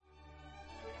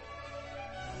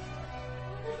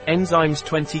Enzymes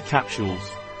 20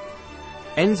 capsules.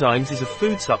 Enzymes is a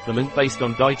food supplement based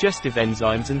on digestive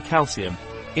enzymes and calcium.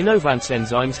 Enzymes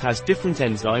Enzymes has different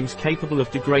enzymes capable of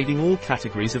degrading all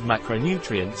categories of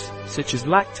macronutrients, such as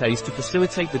lactase to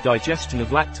facilitate the digestion of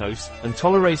lactose, and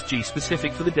tolerase G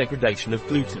specific for the degradation of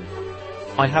gluten.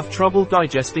 I have trouble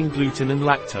digesting gluten and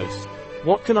lactose.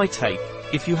 What can I take?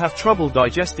 If you have trouble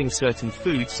digesting certain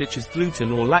foods such as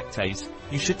gluten or lactase,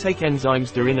 you should take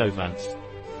Enzymes Enzymes.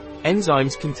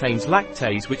 Enzymes contains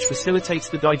lactase which facilitates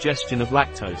the digestion of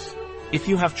lactose. If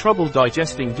you have trouble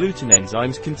digesting gluten,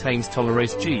 Enzymes contains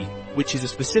tolerase G, which is a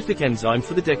specific enzyme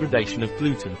for the degradation of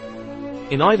gluten.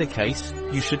 In either case,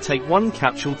 you should take one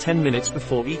capsule 10 minutes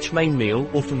before each main meal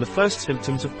or from the first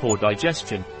symptoms of poor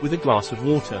digestion, with a glass of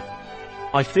water.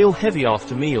 I feel heavy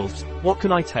after meals, what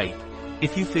can I take?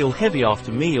 If you feel heavy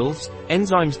after meals,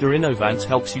 Enzymes Enzymes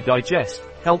helps you digest,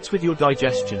 helps with your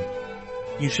digestion.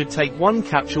 You should take one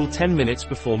capsule 10 minutes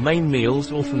before main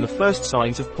meals or from the first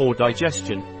signs of poor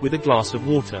digestion, with a glass of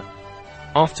water.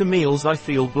 After meals I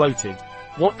feel bloated.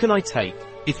 What can I take?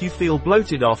 If you feel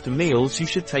bloated after meals you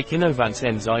should take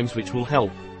Enzymes which will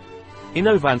help.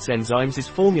 Enzymes is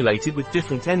formulated with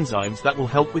different enzymes that will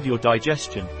help with your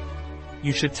digestion.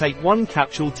 You should take one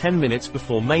capsule 10 minutes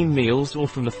before main meals or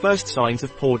from the first signs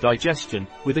of poor digestion,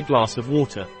 with a glass of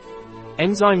water.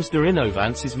 Enzymes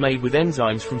Enzymes is made with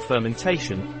enzymes from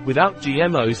fermentation, without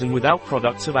GMOs and without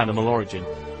products of animal origin.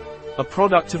 A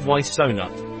product of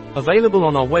YSONUT. Available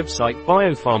on our website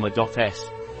biopharma.s.